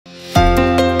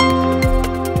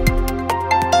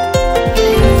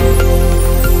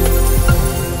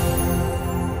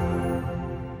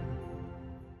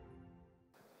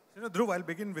Dhruv, I'll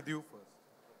begin with you first.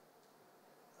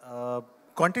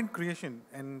 Content creation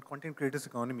and content creators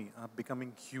economy are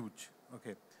becoming huge.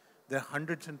 Okay, there are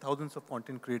hundreds and thousands of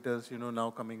content creators,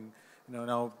 now coming,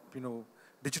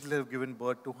 digital have given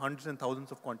birth to hundreds and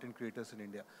thousands of content creators in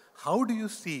India. How do you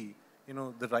see,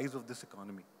 the rise of this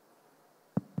economy?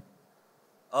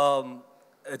 Um,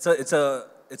 it's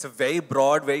a very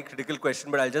broad, very critical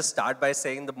question, but I'll just start by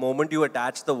saying the moment you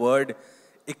attach the word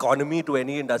economy to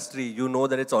any industry, you know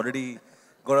that it's already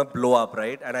going to blow up,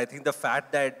 right? And I think the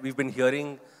fact that we've been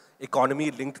hearing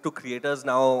economy linked to creators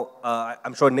now,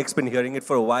 I'm sure Nick's been hearing it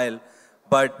for a while,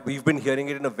 but we've been hearing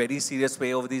it in a very serious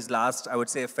way over these last, I would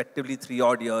say, effectively 3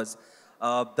 odd years.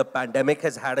 The pandemic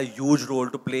has had a huge role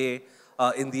to play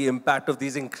in the impact of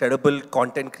these incredible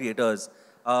content creators.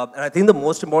 And I think the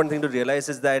most important thing to realize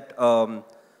is that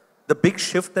the big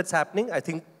shift that's happening, I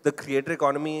think the creator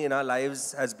economy in our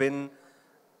lives has been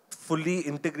fully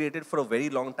integrated for a very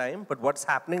long time. But what's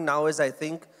happening now is, I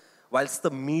think, whilst the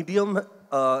medium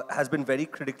has been very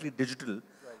critically digital,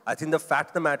 right, I think the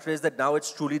fact of the matter is that now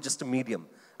it's truly just a medium.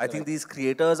 I think these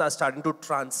creators are starting to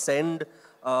transcend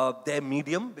their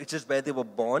medium, which is where they were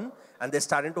born, and they're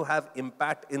starting to have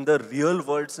impact in the real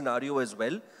world scenario as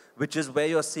well, which is where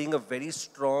you're seeing a very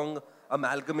strong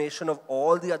amalgamation of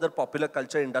all the other popular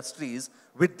culture industries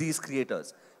with these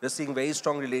creators. You're seeing very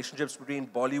strong relationships between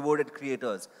Bollywood and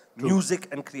creators, music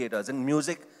and creators, and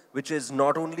music which is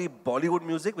not only Bollywood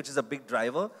music, which is a big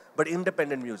driver, but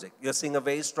independent music. You're seeing a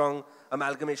very strong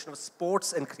amalgamation of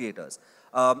sports and creators.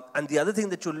 And the other thing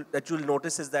that you'll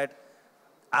notice is that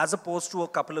as opposed to a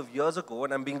couple of years ago,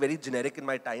 and I'm being very generic in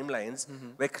my timelines,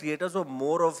 where creators were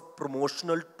more of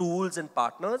promotional tools and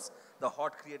partners, the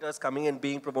hot creators coming and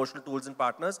being promotional tools and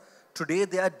partners, today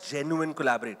they are genuine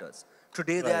collaborators.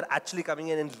 Today they are actually coming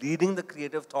in and leading the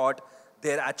creative thought.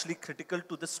 They're actually critical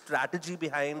to the strategy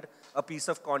behind a piece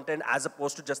of content as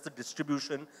opposed to just the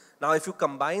distribution. Now, if you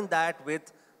combine that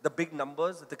with the big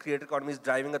numbers that the creator economy is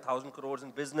driving 1,000 crores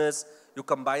in business, you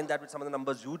combine that with some of the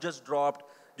numbers you just dropped,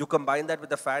 you combine that with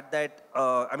the fact that,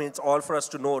 it's all for us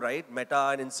to know, right?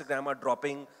 Meta and Instagram are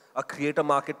dropping a creator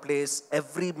marketplace.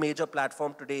 Every major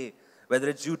platform today, whether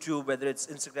it's YouTube, whether it's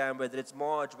Instagram, whether it's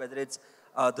Moj, whether it's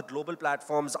the global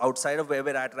platforms outside of where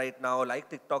we're at right now, like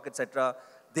TikTok, etc.,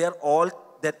 they are all,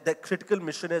 their critical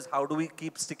mission is how do we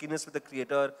keep stickiness with the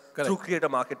creator through creator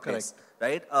marketplace,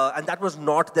 right? And that was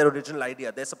not their original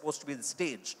idea. They're supposed to be the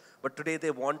stage, but today they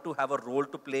want to have a role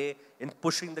to play in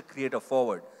pushing the creator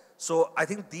forward. So I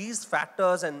think these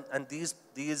factors and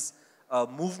these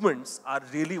movements are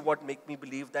really what make me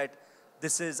believe that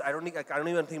this is, I don't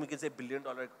even think we can say $1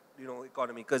 billion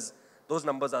economy, because those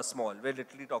numbers are small. We're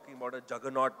literally talking about a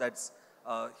juggernaut that's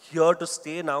here to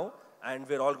stay now, and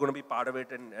we're all going to be part of it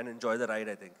and enjoy the ride,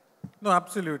 I think. No,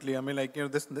 absolutely. I mean,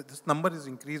 this number is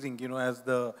increasing, as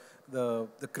the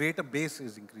creator base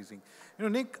is increasing.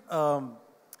 Nick,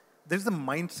 there's a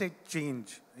mindset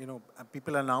change.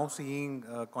 People are now seeing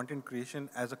content creation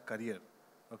as a career.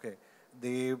 Okay,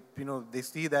 they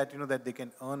see that that they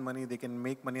can earn money, they can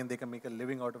make money, and they can make a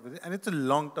living out of it, and it's a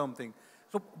long-term thing.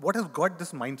 So, what has got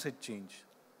this mindset change?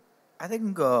 I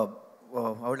think I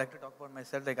would like to talk about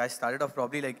myself. Like I started off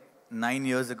probably 9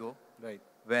 years ago, right?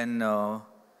 When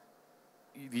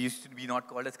we used to be not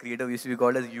called as creators, we used to be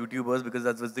called as YouTubers because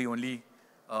that was the only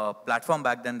platform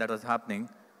back then that was happening.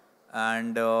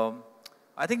 And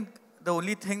I think the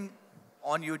only thing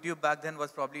on YouTube back then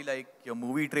was probably your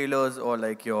movie trailers or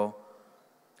your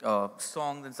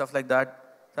songs and stuff like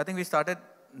that. So I think we started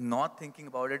not thinking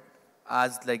about it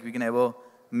as we can ever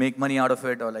make money out of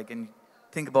it or can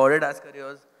think about it as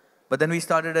careers. But then we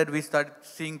started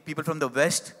seeing people from the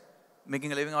West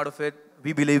making a living out of it.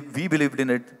 We believed in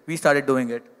it. We started doing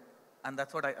it. And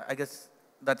that's what I guess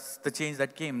that's the change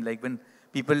that came. When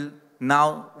people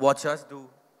now watch us do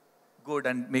good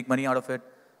and make money out of it,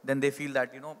 then they feel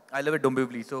that, I live at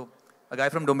Dombivli. So a guy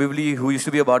from Dombivli who used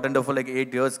to be a bartender for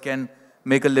 8 years can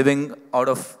make a living out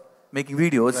of making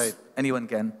videos. Right. Anyone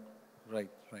can. Right.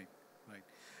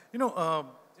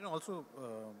 Also,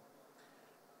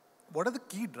 what are the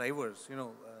key drivers?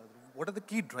 What are the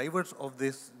key drivers of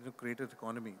this creator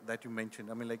economy that you mentioned?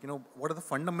 I mean, what are the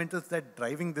fundamentals that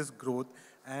driving this growth?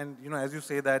 And as you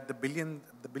say that the $1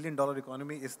 billion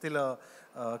economy is still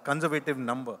a conservative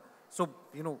number. So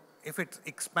if it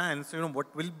expands,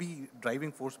 what will be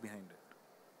driving force behind it?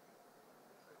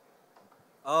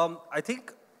 I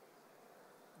think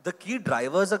the key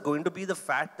drivers are going to be the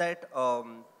fact that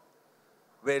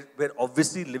we're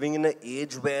obviously living in an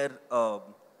age where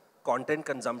content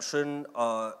consumption,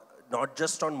 not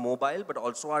just on mobile, but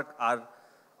also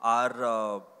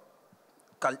our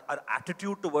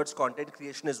attitude towards content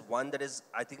creation is one that is,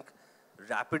 I think,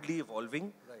 rapidly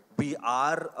evolving. Right. We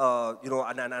are,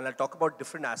 and I'll talk about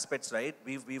different aspects, right?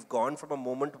 We've gone from a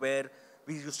moment where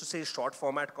we used to say short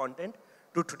format content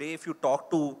to today, if you talk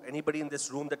to anybody in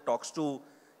this room that talks to,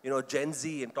 Gen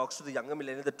Z and talks to the younger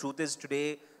millennial, the truth is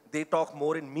today, they talk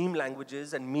more in meme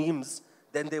languages and memes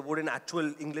than they would in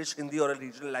actual English, Hindi, or a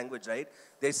regional language, right?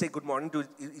 They say good morning to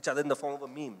each other in the form of a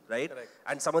meme, right? Correct.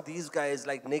 And some of these guys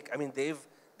like Nick, I mean, they've,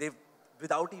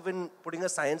 without even putting a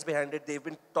science behind it, they've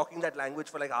been talking that language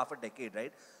for like half a decade,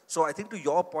 right? So I think to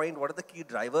your point, what are the key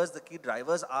drivers? The key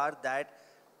drivers are that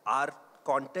our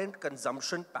content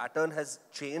consumption pattern has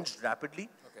changed rapidly.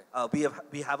 Okay.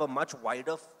 We have a much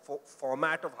wider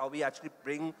format of how we actually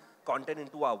bring content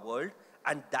into our world.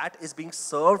 And that is being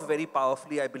served very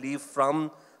powerfully, I believe,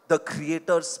 from the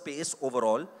creator space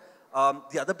overall.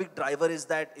 The other big driver is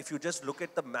that if you just look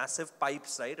at the massive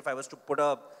pipes, right? If I was to put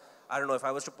a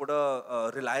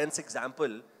Reliance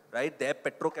example, right? Their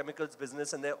petrochemicals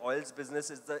business and their oils business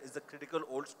is the critical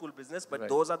old school business, but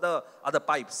those are the other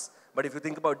pipes. But if you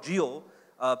think about Geo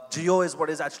is what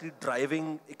is actually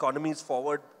driving economies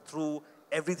forward through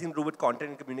everything to do with content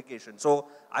and communication. So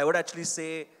I would actually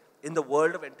say, in the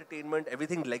world of entertainment,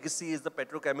 everything legacy is the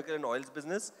petrochemical and oils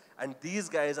business, and these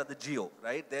guys are the Geo,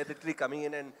 right? They're literally coming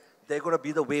in and they're going to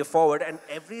be the way forward. And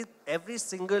every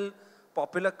single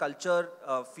popular culture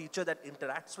feature that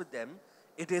interacts with them,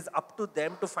 it is up to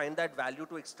them to find that value,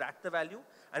 to extract the value,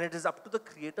 and it is up to the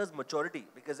creator's maturity.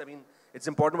 Because, I mean, it's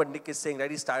important what Nick is saying, right?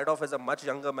 He started off as a much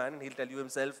younger man, and he'll tell you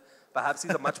himself, perhaps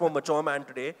he's a much more mature man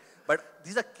today. But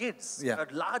these are kids. Yeah.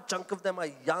 A large chunk of them are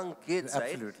young kids,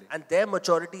 Absolutely. right? And their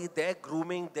maturity, their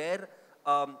grooming, their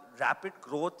rapid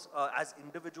growth as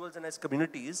individuals and as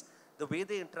communities, the way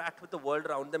they interact with the world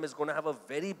around them is going to have a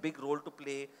very big role to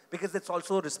play, because it's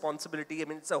also a responsibility. I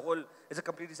mean, it's a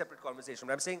completely separate conversation.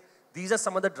 But I'm saying these are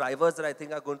some of the drivers that I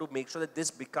think are going to make sure that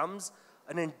this becomes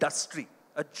an industry,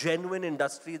 a genuine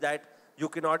industry that you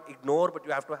cannot ignore, but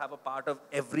you have to have a part of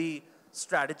every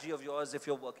strategy of yours if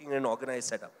you're working in an organized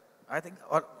setup. I think,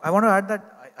 or I want to add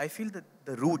that I feel that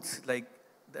the roots, like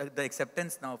the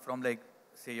acceptance now from, like,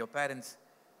 say, your parents,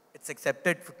 it's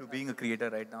accepted to being a creator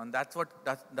right now. And that's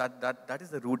that is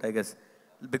the root, I guess.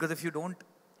 Because if you don't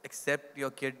accept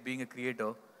your kid being a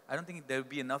creator, I don't think there will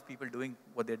be enough people doing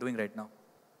what they're doing right now.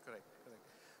 Correct.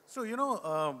 So,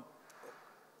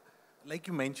 like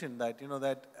you mentioned that,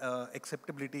 that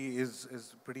acceptability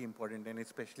is pretty important, and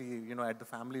especially, at the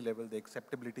family level, the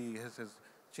acceptability has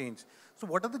changed. So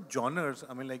what are the genres,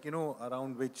 I mean, like,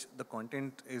 around which the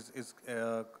content is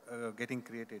getting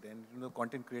created, and,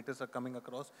 content creators are coming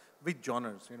across which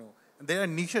genres, And there are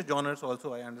niche genres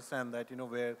also, I understand that,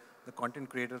 where the content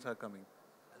creators are coming.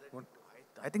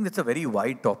 I think that's a very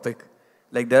wide topic.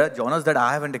 Like, there are genres that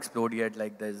I haven't explored yet.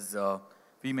 Like, there's,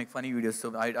 we make funny videos,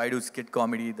 so I do skit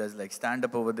comedy. There's, like,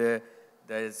 stand-up over there.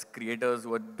 There's creators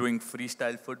who are doing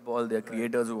freestyle football. There are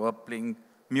creators who are playing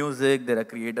music. There are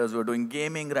creators who are doing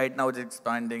gaming right now, it's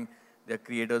expanding. There are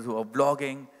creators who are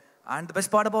vlogging. And the best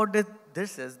part about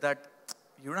this is that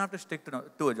you don't have to stick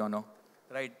to a genre,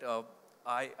 right?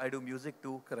 I do music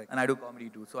too, Correct. And I do comedy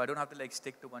too. So I don't have to, like,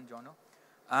 stick to one genre.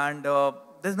 And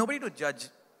there's nobody to judge,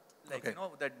 like,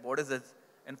 that what is this.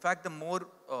 In fact, the more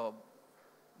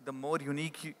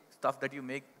unique stuff that you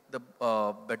make, the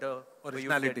better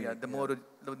originality. You get, yeah. The more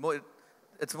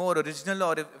it's more original,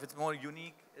 or if it's more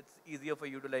unique, it's easier for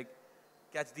you to, like,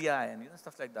 catch the eye and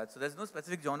stuff like that. So there's no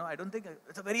specific genre. I don't think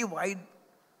it's a very wide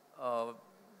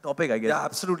topic, I guess. Yeah,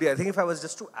 absolutely. I think if I was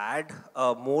just to add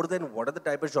more than what are the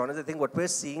type of genres, I think what we're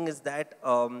seeing is that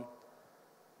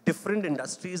different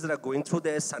industries that are going through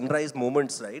their sunrise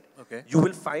moments, right? Okay. You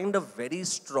will find a very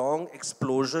strong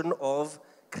explosion of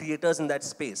creators in that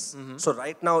space. Mm-hmm. So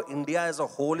right now, India as a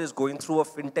whole is going through a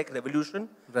fintech revolution,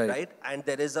 right? And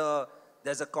there's a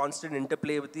constant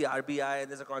interplay with the RBI, and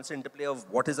there's a constant interplay of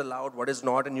what is allowed, what is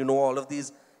not, and all of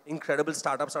these incredible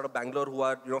startups out of Bangalore who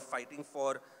are fighting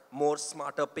for more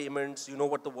smarter payments.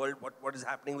 What the world, what is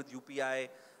happening with UPI.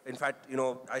 In fact,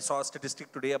 I saw a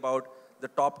statistic today about the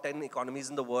top 10 economies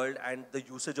in the world and the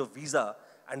usage of Visa,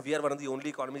 and we are one of the only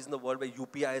economies in the world where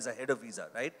UPI is ahead of Visa,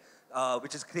 right?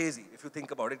 Which is crazy if you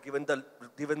think about it, given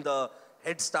the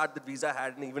head start that Visa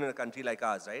had, and even in a country like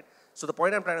ours, right? So the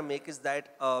point I'm trying to make is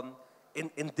that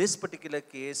in this particular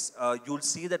case, you'll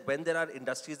see that when there are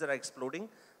industries that are exploding,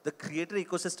 the creator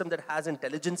ecosystem that has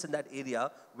intelligence in that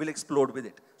area will explode with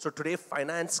it. So today,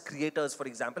 finance creators, for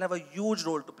example, have a huge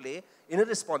role to play in a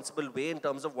responsible way in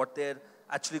terms of what they're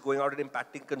actually going out and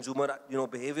impacting consumer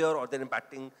behavior, or they're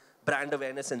impacting brand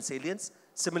awareness and salience.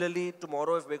 Similarly,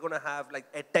 tomorrow, if we're going to have, like,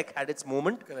 EdTech had its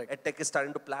moment. Correct. EdTech is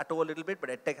starting to plateau a little bit, but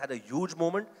EdTech had a huge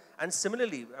moment. And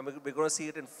similarly, I mean, we're going to see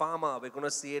it in pharma, we're going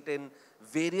to see it in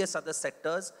various other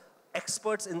sectors.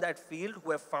 Experts in that field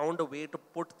who have found a way to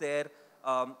put their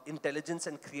intelligence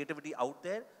and creativity out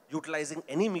there, utilizing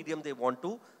any medium they want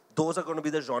to, those are going to be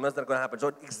the genres that are going to happen.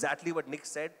 So exactly what Nick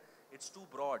said, it's too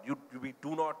broad. We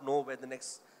do not know where the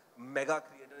next mega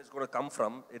creator is going to come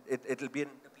from. It'll be an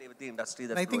interplay with the industry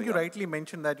that's And I think you growing up. rightly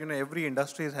mentioned that, every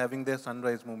industry is having their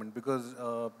sunrise moment, because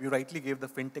you rightly gave the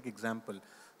fintech example.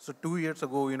 So 2 years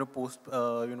ago,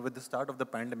 with the start of the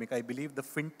pandemic, I believe the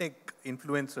fintech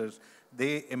influencers,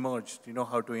 they emerged,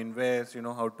 how to invest,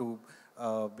 how to,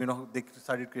 they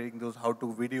started creating those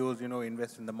how-to videos,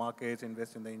 invest in the markets,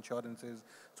 invest in the insurances.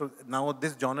 So now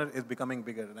this genre is becoming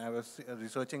bigger. And I was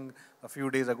researching a few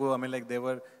days ago, I mean, like, there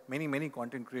were many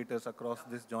content creators across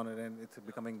this genre, and it's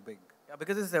becoming big. Yeah,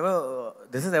 because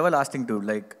this is everlasting too.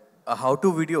 Like, a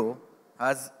how-to video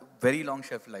has very long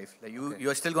shelf life. Like,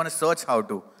 you're still going to search how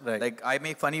to. Right. Like, I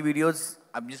make funny videos,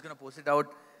 I'm just going to post it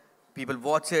out. People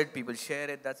watch it, people share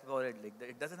it, that's about it. Like,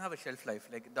 it doesn't have a shelf life.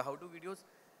 Like, the how-to videos,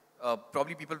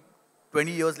 probably people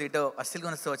 20 years later are still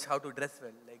going to search how to dress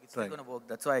well. Like, it's still going to work.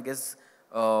 That's why I guess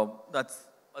that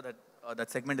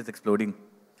segment is exploding.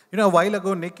 A while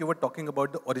ago, Nick, you were talking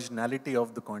about the originality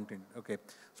of the content. Okay,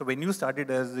 so when you started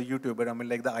as a YouTuber, I mean,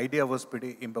 like, the idea was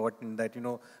pretty important that,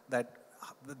 that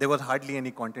there was hardly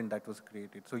any content that was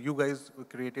created. So you guys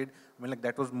created, I mean, like,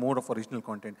 that was more of original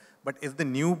content. But is the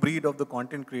new breed of the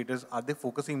content creators, are they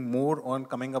focusing more on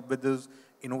coming up with these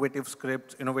innovative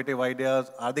scripts, innovative ideas?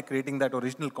 Are they creating that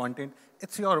original content?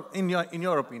 It's in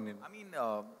your opinion. I mean,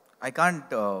 I can't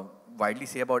widely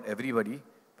say about everybody,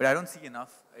 but I don't see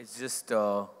enough. It's just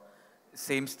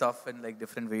same stuff in, like,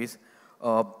 different ways.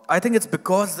 I think it's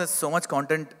because there's so much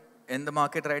content in the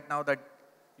market right now that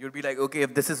you'll be like, okay,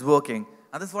 if this is working.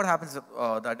 And this is what happens,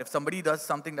 that if somebody does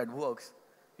something that works,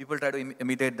 people try to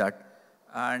imitate that.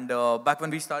 And back when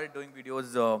we started doing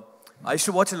videos, I used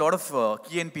to watch a lot of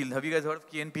Key and Peele. Have you guys heard of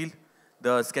Key and Peele?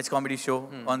 The sketch comedy show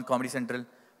on Comedy Central.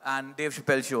 And Dave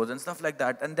Chappelle shows and stuff like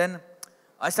that. And then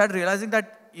I started realizing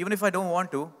that even if I don't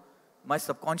want to, my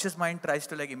subconscious mind tries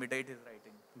to, like, imitate his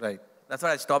writing. Right. That's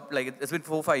why I stopped. Like, it's been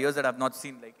 4 or 5 years that I've not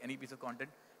seen, like, any piece of content.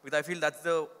 Because I feel that's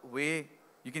the way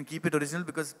you can keep it original,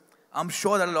 because I'm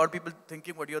sure that a lot of people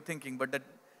thinking what you're thinking, but that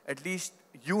at least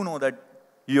you know that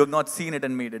you have not seen it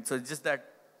and made it. So it's just that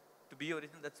to be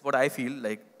original, that's what I feel.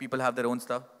 Like, people have their own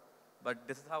stuff. But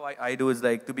this is how I do, is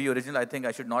like, to be original, I think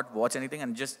I should not watch anything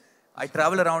and just, I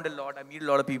travel around a lot, I meet a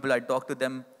lot of people, I talk to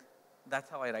them. That's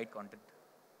how I write content.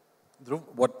 Dhruv,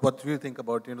 what do you think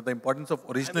about, the importance of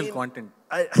original content?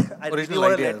 I original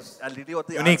really ideas. I really want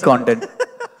the Unique answer. content.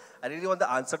 I really want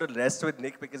the answer to rest with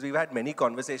Nick, because we've had many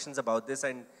conversations about this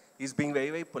and he's being very,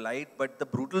 very polite. But the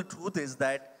brutal truth is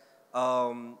that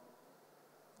the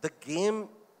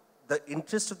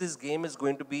interest of this game is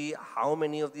going to be how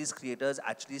many of these creators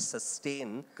actually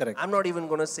sustain. Correct. I'm not even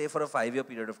going to say for a 5-year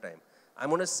period of time. I'm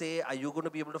going to say, are you going to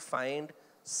be able to find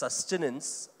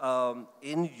sustenance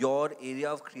in your area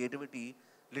of creativity,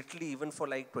 literally even for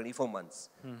like 24 months.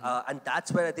 And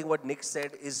that's where I think what Nick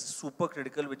said is super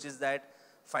critical, which is that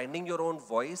finding your own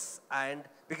voice. And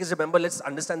because remember, let's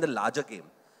understand the larger game.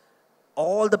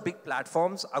 All the big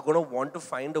platforms are going to want to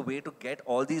find a way to get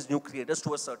all these new creators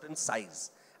to a certain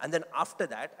size. And then after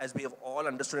that, as we have all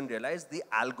understood and realized, the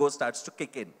algo starts to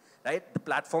kick in, right? The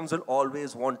platforms will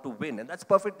always want to win, and that's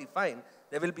perfectly fine.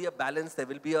 There will be a balance, there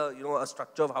will be a, a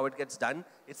structure of how it gets done.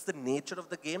 It's the nature of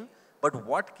the game. But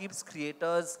what keeps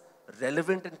creators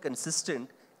relevant and consistent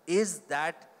is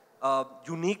that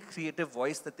unique creative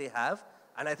voice that they have.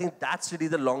 And I think that's really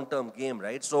the long-term game,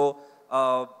 right? So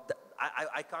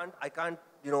I can't,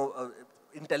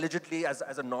 intelligently as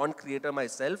a non-creator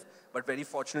myself, but very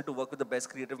fortunate to work with the best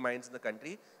creative minds in the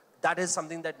country. That is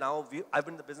something that now I've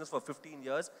been in the business for 15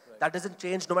 years. Right. That doesn't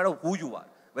change no matter who you are.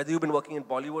 Whether you've been working in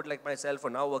Bollywood like myself or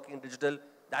now working in digital,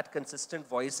 that consistent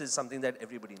voice is something that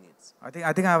everybody needs. I think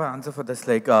I have an answer for this.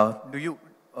 Like,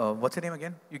 what's your name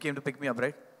again? You came to pick me up,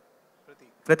 right?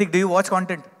 Pratik, do you watch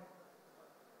content?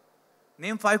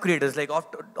 Name 5 creators, like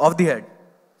off the head.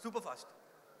 Super fast.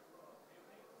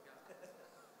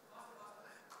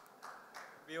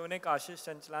 Beyounick, Ashish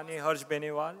Chanchlani, Harsh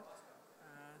Benewal, and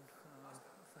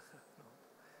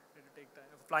it'll take time.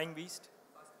 Flying Beast.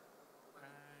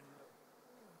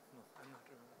 I'm not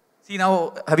remembering. See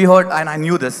now, have you heard, and I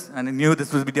knew this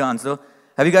would be the answer.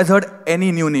 Have you guys heard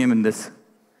any new name in this?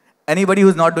 Anybody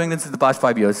who's not doing this in the past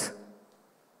 5 years?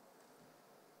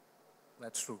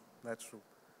 That's true. That's true.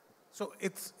 So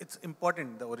it's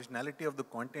important, the originality of the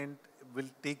content, will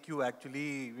take you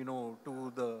actually,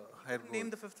 to the higher goal? Name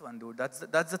the fifth one, dude. That's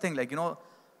the thing. Like,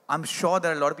 I'm sure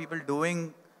there are a lot of people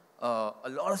doing a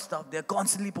lot of stuff. They're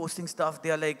constantly posting stuff.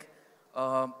 They are like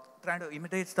trying to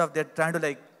imitate stuff. They're trying to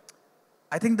like.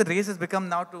 I think the race has become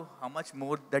now to how much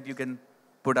more that you can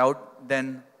put out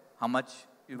than how much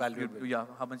Valuable.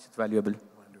 how much it's valuable.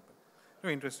 Valuable.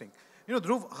 Very interesting.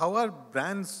 Dhruv, how are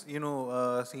brands,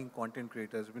 seeing content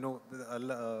creators?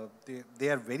 They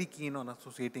are very keen on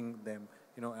associating them,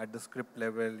 at the script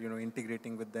level,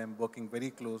 integrating with them, working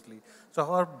very closely. So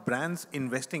how are brands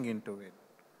investing into it?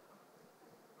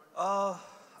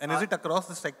 And is it across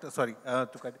the sector? Sorry,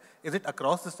 is it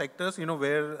across the sectors,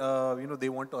 where they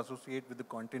want to associate with the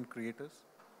content creators?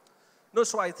 No,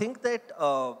 so I think that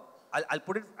I'll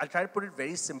try to put it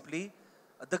very simply.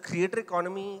 The creator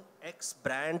economy X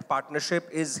brand partnership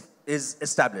is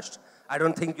established. I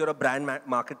don't think you're a brand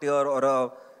marketer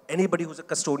or anybody who's a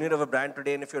custodian of a brand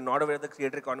today, and if you're not aware of the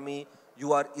creator economy,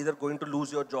 you are either going to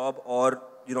lose your job or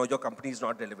your company is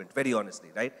not relevant, very honestly,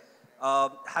 right?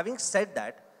 Having said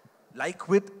that, like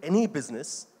with any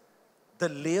business, the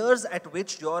layers at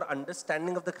which your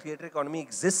understanding of the creator economy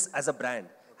exists as a brand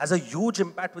has a huge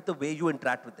impact with the way you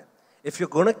interact with them. If you're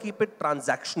going to keep it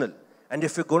transactional, and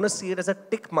if you're going to see it as a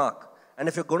tick mark, and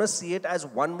if you're going to see it as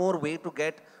one more way to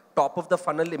get top of the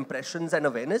funnel impressions and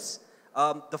awareness,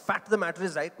 the fact of the matter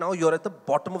is right now you're at the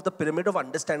bottom of the pyramid of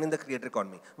understanding the creator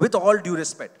economy. With all due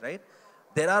respect, right?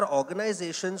 There are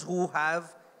organizations who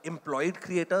have employed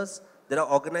creators. There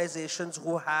are organizations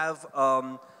who have,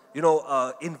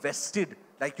 invested,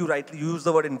 like you rightly used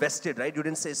the word invested, right? You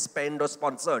didn't say spend or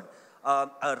sponsored.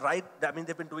 Right, I mean,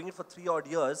 they've been doing it for 3 odd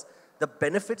years. The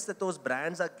benefits that those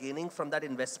brands are gaining from that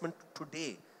investment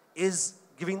today is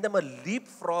giving them a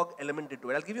leapfrog element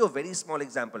into it. I'll give you a very small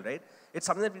example, right? It's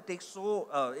something that we take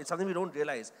it's something we don't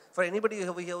realize. For anybody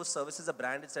over here who services a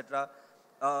brand, etc.,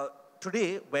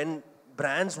 today, when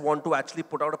brands want to actually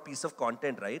put out a piece of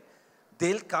content, right,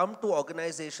 they'll come to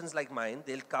organizations like mine,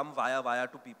 they'll come via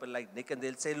to people like Nick, and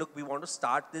they'll say, look, we want to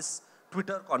start this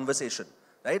Twitter conversation,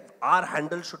 right? Our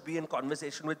handle should be in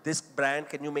conversation with this brand,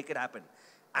 can you make it happen?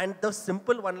 And the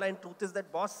simple one-line truth is that,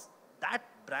 boss, that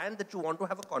brand that you want to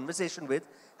have a conversation with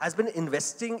has been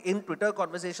investing in Twitter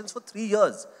conversations for 3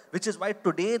 years, which is why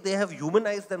today they have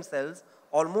humanized themselves,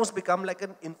 almost become like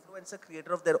an influencer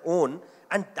creator of their own,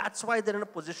 and that's why they're in a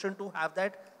position to have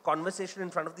that conversation in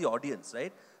front of the audience,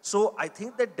 right? So I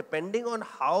think that depending on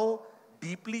how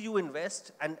deeply you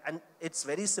invest, and it's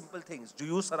very simple things. Do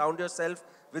you surround yourself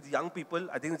with young people?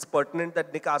 I think it's pertinent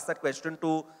that Nick asked that question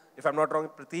to, if I'm not wrong,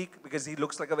 Prateek, because he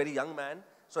looks like a very young man.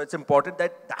 So it's important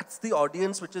that that's the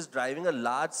audience which is driving a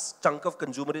large chunk of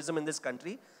consumerism in this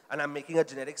country. And I'm making a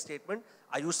generic statement.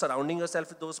 Are you surrounding yourself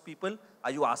with those people?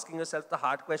 Are you asking yourself the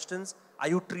hard questions? Are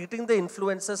you treating the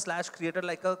influencer/creator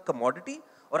like a commodity?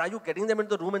 Or are you getting them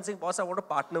into the room and saying, boss, I want to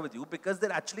partner with you? Because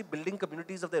they're actually building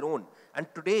communities of their own. And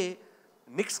today,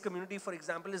 Nick's community, for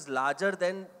example, is larger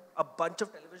than a bunch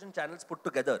of television channels put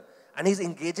together. And he's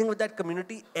engaging with that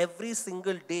community every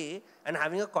single day and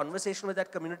having a conversation with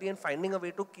that community and finding a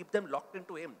way to keep them locked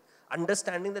into him,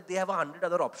 understanding that they have 100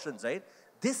 other options, right?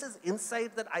 This is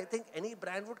insight that I think any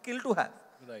brand would kill to have,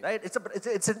 right?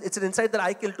 It's an insight that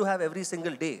I kill to have every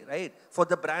single day, right? For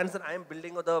the brands that I am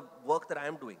building or the work that I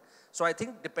am doing. So I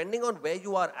think depending on where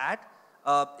you are at,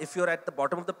 if you're at the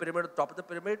bottom of the pyramid or the top of the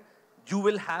pyramid, you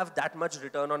will have that much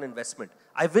return on investment.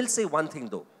 I will say one thing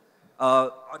though,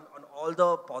 on all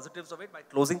the positives of it, my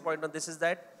closing point on this is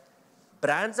that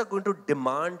brands are going to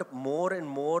demand more and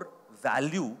more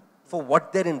value for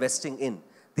what they're investing in.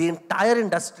 The entire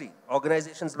industry,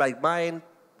 organizations like mine,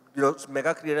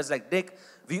 mega creators like Nick,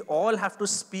 we all have to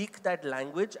speak that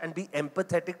language and be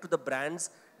empathetic to the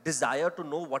brand's desire to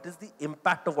know what is the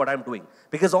impact of what I'm doing.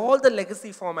 Because all the legacy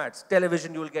formats,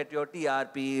 television, you will get your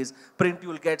TRPs, print, you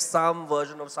will get some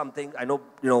version of something. I know,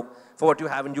 for what you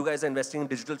have, and you guys are investing in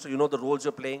digital, so you know the roles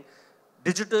you're playing.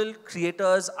 Digital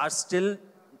creators are still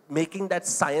making that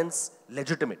science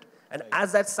legitimate. And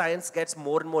as that science gets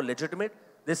more and more legitimate,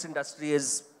 this industry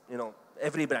is,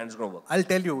 every brand is going to work. I'll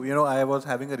tell you, I was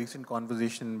having a recent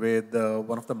conversation with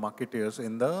one of the marketers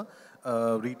in the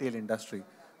retail industry.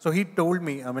 So he told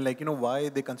me, why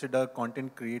they consider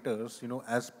content creators,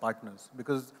 as partners.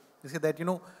 Because they say that,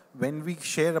 when we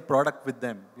share a product with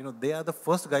them, they are the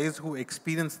first guys who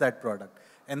experience that product.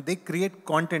 And they create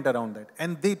content around that.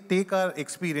 And they take our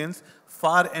experience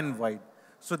far and wide.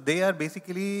 So they are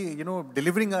basically,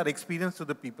 delivering our experience to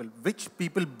the people, which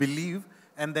people believe,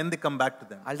 and then they come back to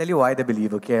them. I'll tell you why they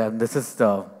believe, okay? And this is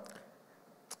the...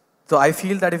 So I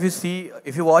feel that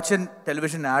if you watch a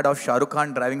television ad of Shah Rukh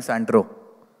Khan driving Santro,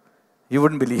 you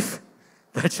wouldn't believe.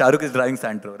 that Shah Rukh is driving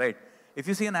Santro, right? If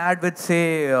you see an ad with,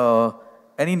 say,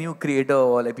 any new creator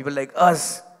or like people like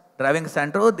us driving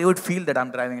Santro, they would feel that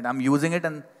I'm driving it, I'm using it,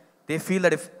 and they feel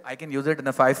that if I can use it and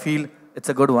if I feel it's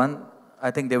a good one,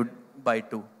 I think they would buy it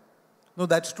too. No,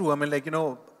 that's true. I mean, like,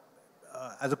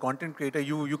 as a content creator,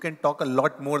 you can talk a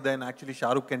lot more than actually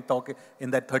Shah Rukh can talk in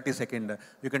that 30-second.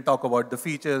 You can talk about the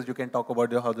features, you can talk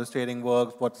about how the steering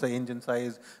works, what's the engine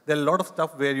size. There are a lot of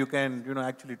stuff where you can,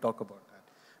 actually talk about that.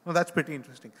 No, that's pretty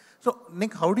interesting. So,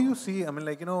 Nick, how do you see, I mean,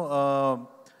 like, the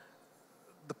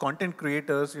content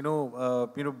creators,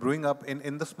 growing up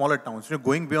in the smaller towns,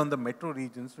 going beyond the metro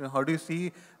regions, how do you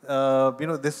see,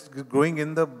 this growing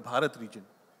in the Bharat region?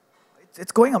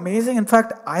 It's going amazing. In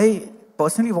fact, I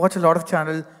personally watch a lot of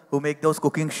channels who make those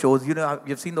cooking shows.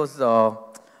 You've seen those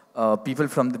people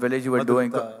from the village who were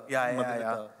doing. Yeah.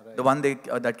 Right. The one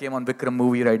that came on Vikram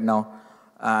movie right now.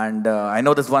 And I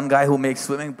know this one guy who makes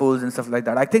swimming pools and stuff like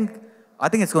that. I think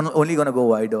it's only going to go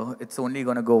wider. It's only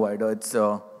going to go wider. It's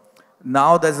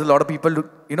now there's a lot of people.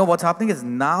 What's happening is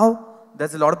now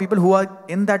there's a lot of people who are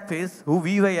in that phase who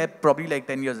we were at probably like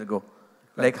 10 years ago.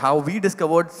 Right. Like how we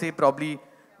discovered, say, probably.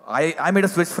 I made a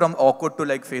switch from Orkut to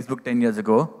like Facebook 10 years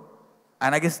ago.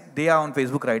 And I guess they are on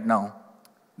Facebook right now.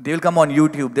 They'll come on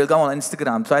YouTube. They'll come on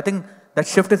Instagram. So I think that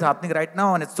shift is happening right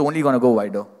now and it's only going to go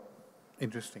wider.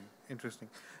 Interesting.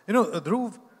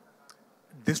 Dhruv,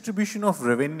 distribution of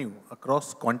revenue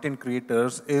across content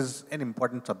creators is an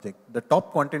important subject. The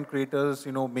top content creators,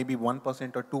 maybe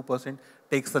 1% or 2%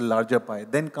 takes the larger pie.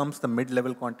 Then comes the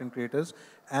mid-level content creators.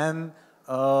 And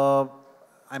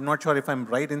I'm not sure if I'm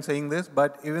right in saying this,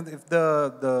 but even if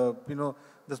the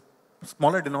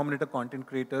smaller denominator content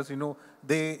creators,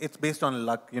 it's based on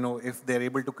luck. If they're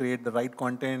able to create the right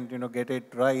content, get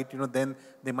it right, then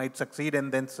they might succeed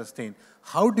and then sustain.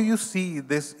 How do you see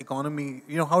this economy?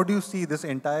 How do you see this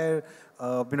entire,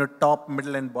 top,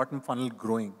 middle, and bottom funnel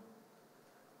growing?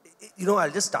 I'll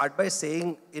just start by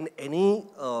saying in any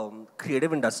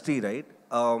creative industry, right?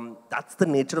 That's the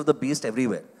nature of the beast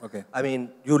everywhere. Okay. I mean,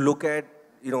 you look at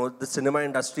the cinema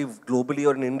industry globally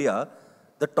or in India,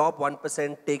 the top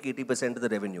 1% take 80% of the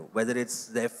revenue, whether it's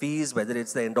their fees, whether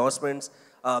it's the endorsements.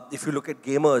 If you look at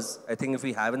gamers, I think if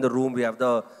we have in the room, we have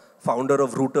the founder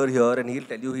of Router here, and he'll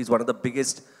tell you he's one of the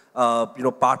biggest,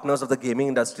 partners of the gaming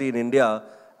industry in India.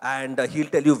 And he'll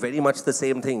tell you very much the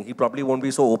same thing. He probably won't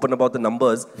be so open about the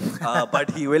numbers,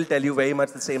 but he will tell you very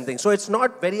much the same thing. So it's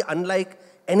not very unlike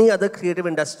any other creative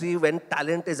industry when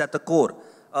talent is at the core.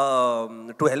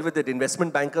 To hell with it,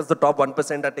 investment bankers, the top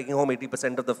 1% are taking home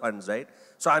 80% of the funds, right?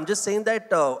 So I'm just saying that,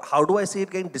 how do I see it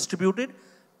getting distributed?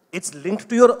 It's linked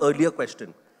to your earlier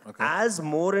question. Okay. As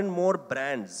more and more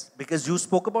brands, because you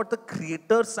spoke about the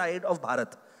creator side of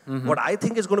Bharat, what I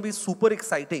think is going to be super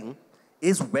exciting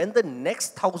is when the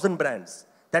next 1,000 brands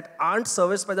that aren't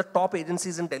serviced by the top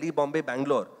agencies in Delhi, Bombay,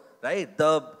 Bangalore, right?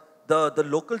 The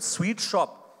local sweet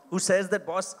shop who says that,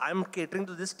 boss, I'm catering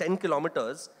to this 10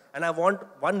 kilometers, and I want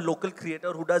one local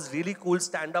creator who does really cool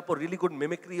stand-up or really good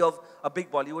mimicry of a big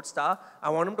Bollywood star. I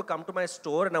want him to come to my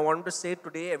store and I want him to say,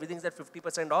 today everything's at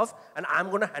 50% off and I'm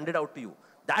going to hand it out to you.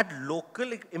 That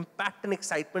local impact and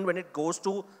excitement when it goes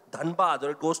to Dhanbad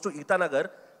or it goes to Itanagar,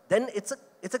 then it's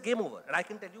a game over. And I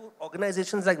can tell you,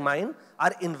 organizations like mine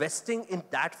are investing in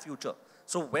that future.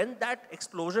 So when that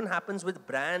explosion happens with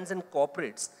brands and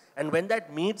corporates, and when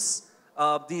that meets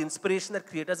the inspiration that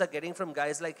creators are getting from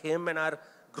guys like him and are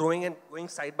growing and going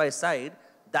side by side,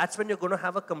 that's when you're going to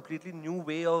have a completely new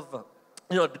way of,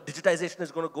 digitization is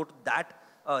going to go to that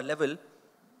level.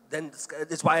 Then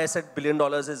it's why I said $1 billion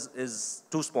is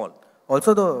too small.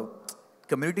 Also, the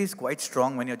community is quite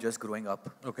strong when you're just growing up.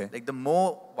 Okay. Like the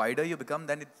more wider you become,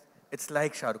 then it's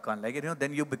like Shah Rukh Khan. Like,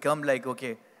 then you become like,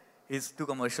 okay, he's too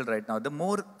commercial right now. The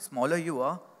more smaller you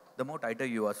are, the more tighter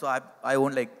you are. So I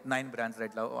own like 9 brands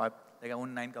right now. I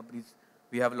own 9 companies.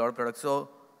 We have a lot of products. So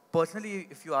personally,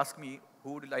 if you ask me,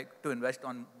 who would like to invest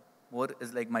on more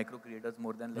is like micro creators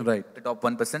more than like the top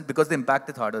 1% because the impact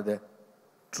is harder there.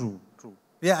 True.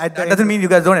 Yeah, that doesn't mean you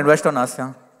guys don't invest on us,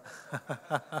 yeah.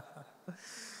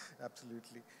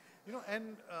 Absolutely.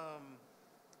 And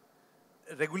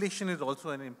regulation is also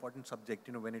an important subject,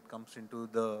 when it comes into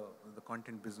the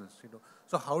content business,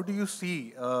 So how do you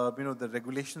see, the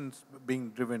regulations being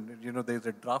driven? There's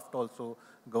a draft also,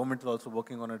 government is also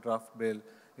working on a draft bill,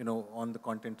 on the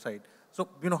content side. So,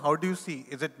 how do you see,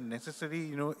 is it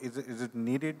necessary, is it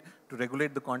needed to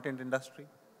regulate the content industry?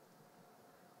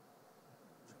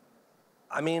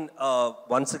 I mean,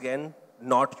 once again,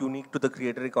 not unique to the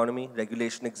creator economy.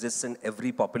 Regulation exists in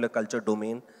every popular culture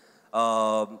domain.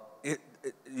 In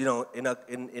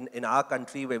our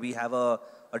country where we have a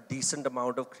a decent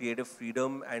amount of creative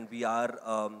freedom, and we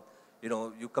are,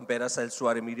 you compare ourselves to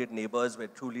our immediate neighbors, we're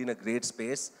truly in a great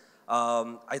space.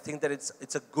 I think that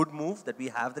it's a good move that we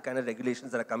have the kind of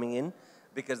regulations that are coming in,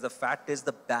 because the fact is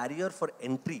the barrier for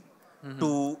entry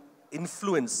to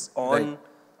influence on,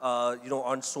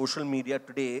 on social media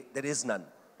today, there is none,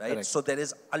 right? Correct. So there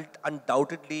is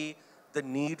undoubtedly the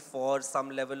need for some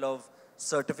level of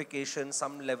certification,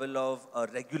 some level of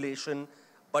regulation.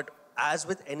 But as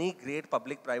with any great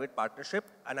public-private partnership,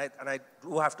 and I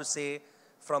do have to say,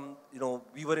 from,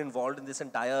 we were involved in this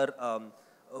entire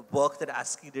work that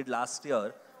ASCII did last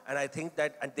year, and I think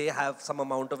that, and they have some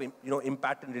amount of,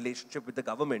 impact and relationship with the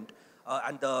government,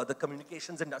 and the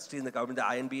communications industry in the government, the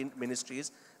INB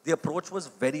ministries. The approach was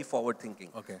very forward-thinking.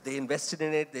 Okay. They invested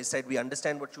in it. They said, we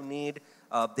understand what you need.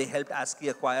 They helped ASCII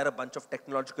acquire a bunch of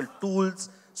technological tools.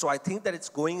 So I think that it's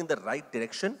going in the right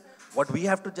direction. What we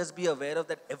have to just be aware of,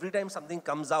 that every time something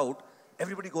comes out,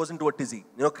 everybody goes into a tizzy.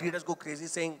 Creators go crazy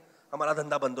saying, "Hamara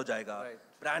dhanda band ho jayega." Right.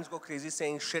 Brands go crazy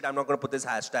saying, "Shit, I'm not going to put this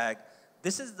hashtag."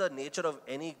 This is the nature of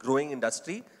any growing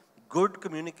industry. Good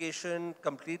communication,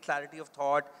 complete clarity of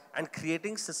thought, and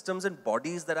creating systems and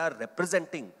bodies that are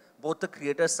representing both the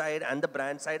creator side and the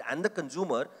brand side and the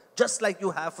consumer, just like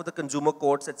you have for the consumer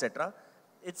courts, etc.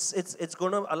 It's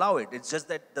going to allow it. It's just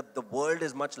that the world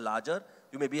is much larger.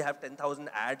 You maybe have 10,000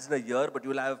 ads in a year, but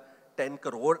you'll have 10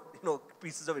 crore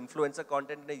pieces of influencer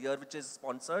content in a year which is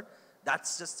sponsored.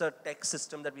 That's just a tech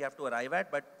system that we have to arrive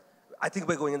at, but I think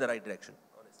we're going in the right direction.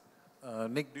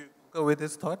 Nick, do you go with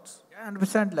his thoughts? Yeah,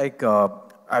 100%. Like,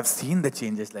 I've seen the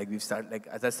changes. Like, we've started, like,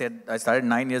 as I said, I started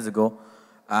 9 years ago.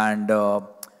 And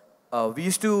we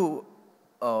used to,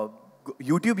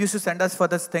 YouTube used to send us for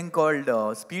this thing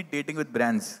called speed dating with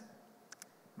brands,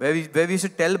 where we used to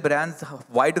tell brands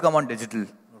why to come on digital.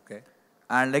 Okay.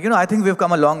 And like, I think we've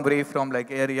come a long way from like,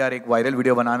 yaar, ek viral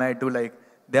video banana hai, to like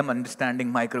them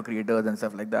understanding micro creators and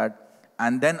stuff like that.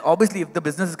 And then obviously if the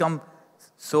business has come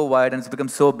so wide and it's become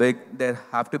so big, there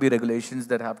have to be regulations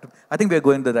that have to, I think we're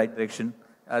going in the right direction,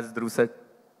 as Dhruv said.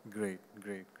 Great.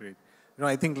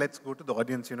 I think let's go to the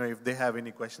audience, if they have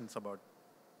any questions about.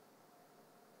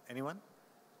 Anyone?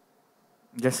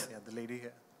 Yes. Yeah, the lady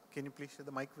here. Can you please share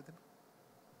the mic with him?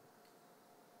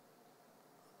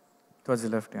 Towards the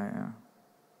left, yeah.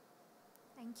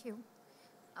 Thank you.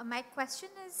 My question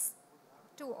is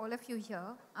to all of you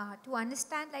here, to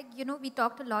understand, like, we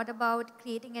talked a lot about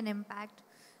creating an impact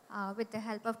with the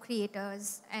help of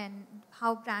creators and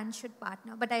how brands should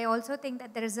partner. But I also think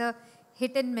that there is a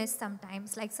hit and miss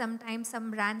sometimes. Like sometimes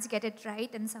some brands get it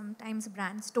right and sometimes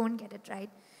brands don't get it right.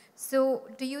 So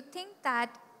do you think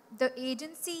that the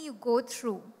agency you go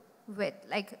through with,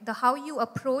 like how you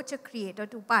approach a creator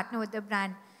to partner with the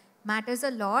brand matters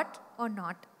a lot or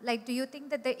not? Like, do you think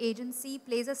that the agency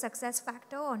plays a success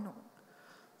factor or no?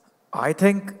 I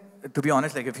think, to be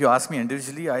honest, like if you ask me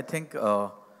individually, I think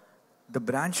the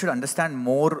brand should understand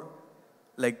more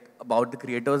like about the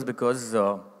creators, because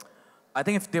I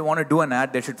think if they want to do an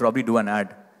ad, they should probably do an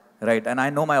ad, right? And I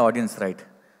know my audience, right?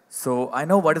 So I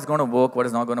know what is going to work, what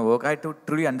is not going to work. I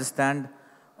truly understand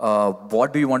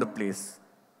what do you want to place.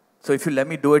 So if you let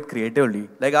me do it creatively,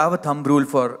 like I have a thumb rule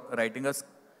for writing a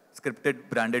scripted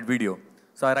branded video.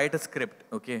 So I write a script,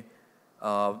 okay,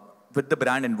 with the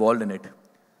brand involved in it.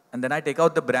 And then I take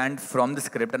out the brand from the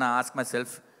script and I ask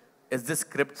myself, is this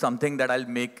script something that I'll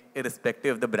make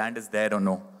irrespective if the brand is there or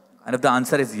no? And if the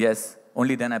answer is yes,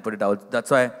 only then I put it out.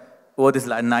 That's why over this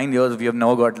 9 years, we have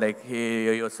now got like,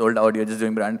 hey, you're sold out, you're just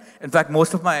doing brand. In fact,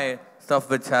 most of my stuff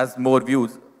which has more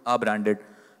views are branded.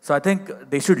 So I think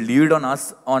they should lead on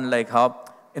us on like how,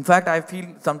 in fact, I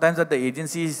feel sometimes that the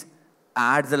agencies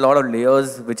adds a lot of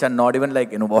layers which are not even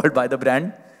like involved by the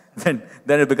brand. Then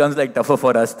it becomes like tougher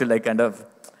for us to like kind of,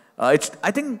 I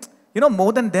think,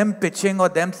 more than them pitching or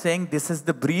them saying this is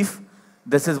the brief,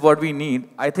 this is what we need,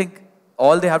 I think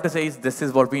all they have to say is this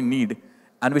is what we need.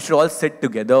 And we should all sit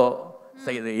together,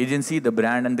 say the agency, the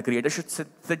brand and the creator should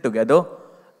sit together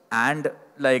and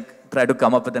like try to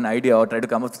come up with an idea or try to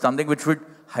come up with something which would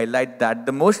highlight that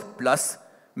the most, plus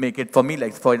make it, for me,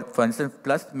 like for instance,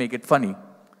 plus make it funny.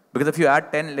 Because if you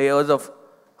add 10 layers of,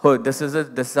 oh, this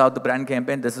is how the brand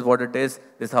campaign, this is what it is,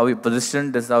 this is how we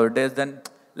position, this is how it is, then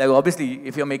like obviously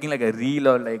if you're making like a reel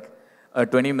or like a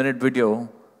 20-minute video,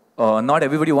 not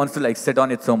everybody wants to like sit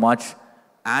on it so much,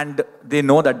 and they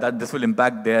know that this will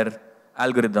impact their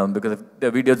algorithm, because if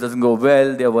their video doesn't go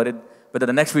well, they're worried whether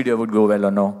the next video would go well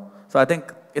or no. So I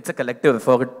think it's a collective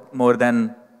effort more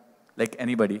than like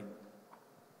anybody.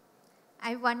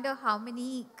 I wonder how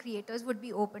many creators would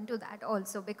be open to that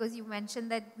also, because you mentioned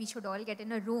that we should all get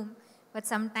in a room, but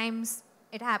sometimes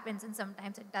it happens and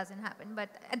sometimes it doesn't happen. But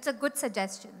it's a good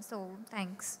suggestion, so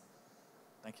thanks.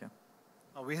 Thank you.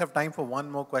 We have time for one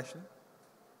more question.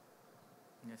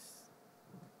 Yes.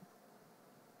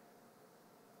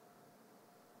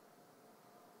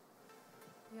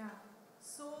 Yeah.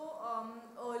 So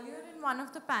earlier in one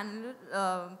of the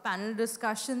panel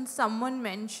discussions, someone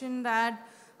mentioned that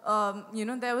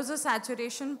there was a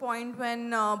saturation point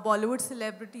when Bollywood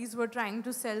celebrities were trying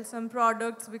to sell some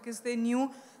products because they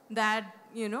knew that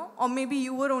or maybe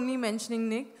you were only mentioning,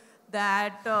 Nick,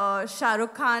 that Shah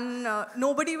Rukh Khan,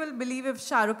 nobody will believe if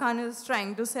Shah Rukh Khan is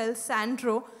trying to sell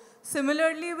Santro.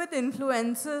 Similarly with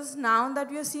influencers, now that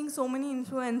we are seeing so many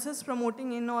influencers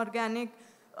promoting inorganic,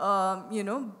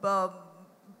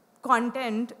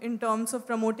 content in terms of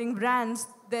promoting brands,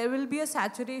 there will be a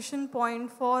saturation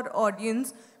point for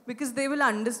audience because they will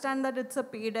understand that it's a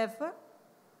paid effort.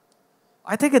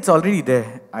 I think it's already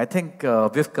there. I think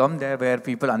we've come there where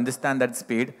people understand that it's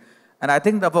paid. And I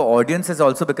think that our audience has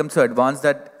also become so advanced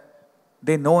that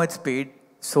they know it's paid.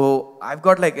 So I've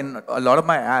got like in a lot of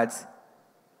my ads,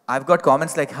 I've got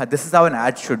comments like, this is how an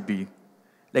ad should be.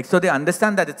 Like, so they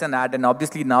understand that it's an ad. And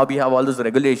obviously now we have all those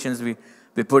regulations. We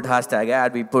put hashtag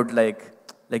ad, we put like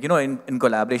in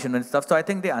collaboration and stuff. So I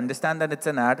think they understand that it's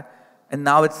an ad. And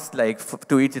now it's like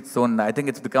to each its own. I think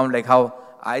it's become like how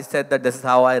I said that this is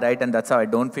how I write and that's how I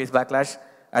don't face backlash.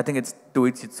 I think it's to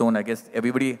each its own. I guess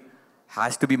everybody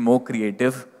has to be more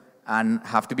creative and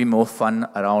have to be more fun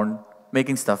around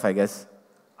making stuff, I guess.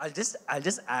 I'll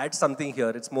just add something here.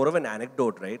 It's more of an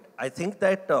anecdote, right? I think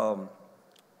that,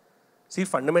 see,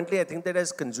 fundamentally, I think that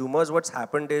as consumers, what's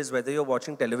happened is whether you're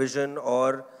watching television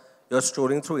or you're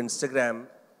scrolling through Instagram,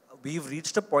 we've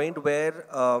reached a point where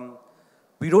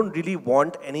we don't really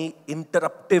want any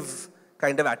interruptive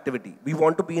kind of activity. We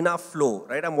want to be in our flow,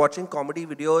 right? I'm watching comedy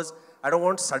videos. I don't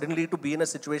want suddenly to be in a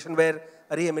situation where,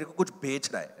 arey, mere ko kuch bech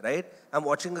raha hai, right? I'm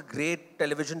watching a great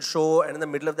television show and in the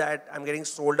middle of that, I'm getting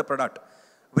sold a product.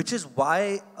 Which is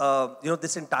why,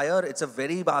 this entire, it's a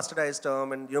very bastardized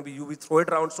term and, we throw it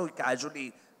around so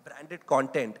casually, branded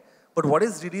content. But what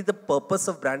is really the purpose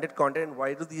of branded content and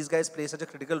why do these guys play such a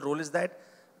critical role is that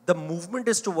the movement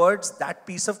is towards that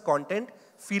piece of content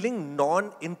feeling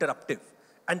non-interruptive.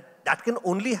 And that can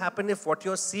only happen if what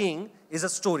you're seeing is a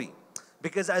story.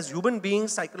 Because as human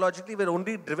beings, psychologically, we're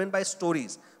only driven by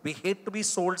stories. We hate to be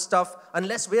sold stuff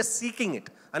unless we're seeking it.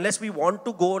 Unless we want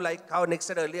to go, like how Nick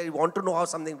said earlier, you want to know how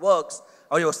something works,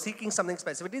 or you're seeking something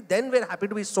specifically, then we're happy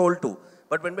to be sold to.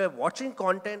 But when we're watching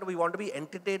content, we want to be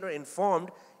entertained or informed,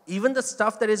 even the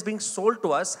stuff that is being sold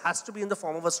to us has to be in the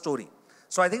form of a story.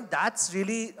 So I think that's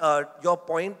really your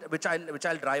point, which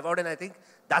I'll drive out, and I think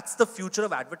that's the future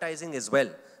of advertising as well.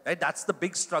 Right? That's the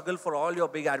big struggle for all your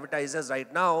big advertisers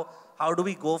right now. How do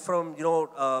we go from,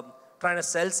 trying to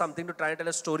sell something to trying to tell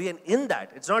a story? And in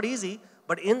that, it's not easy,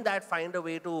 but in that, find a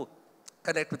way to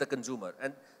connect with the consumer.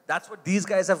 And that's what these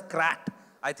guys have cracked,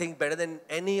 I think, better than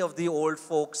any of the old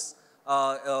folks,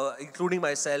 including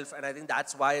myself. And I think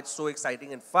that's why it's so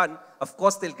exciting and fun. Of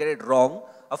course, they'll get it wrong.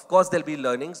 Of course, there'll be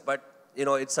learnings, but,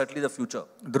 it's certainly the future.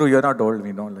 Dhruv, you're not old.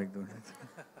 We don't like doing it.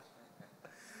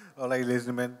 All right, ladies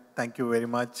and gentlemen, thank you very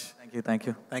much. Thank you. Thank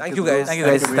you, guys. Thank you,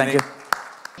 guys. Thank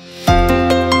you.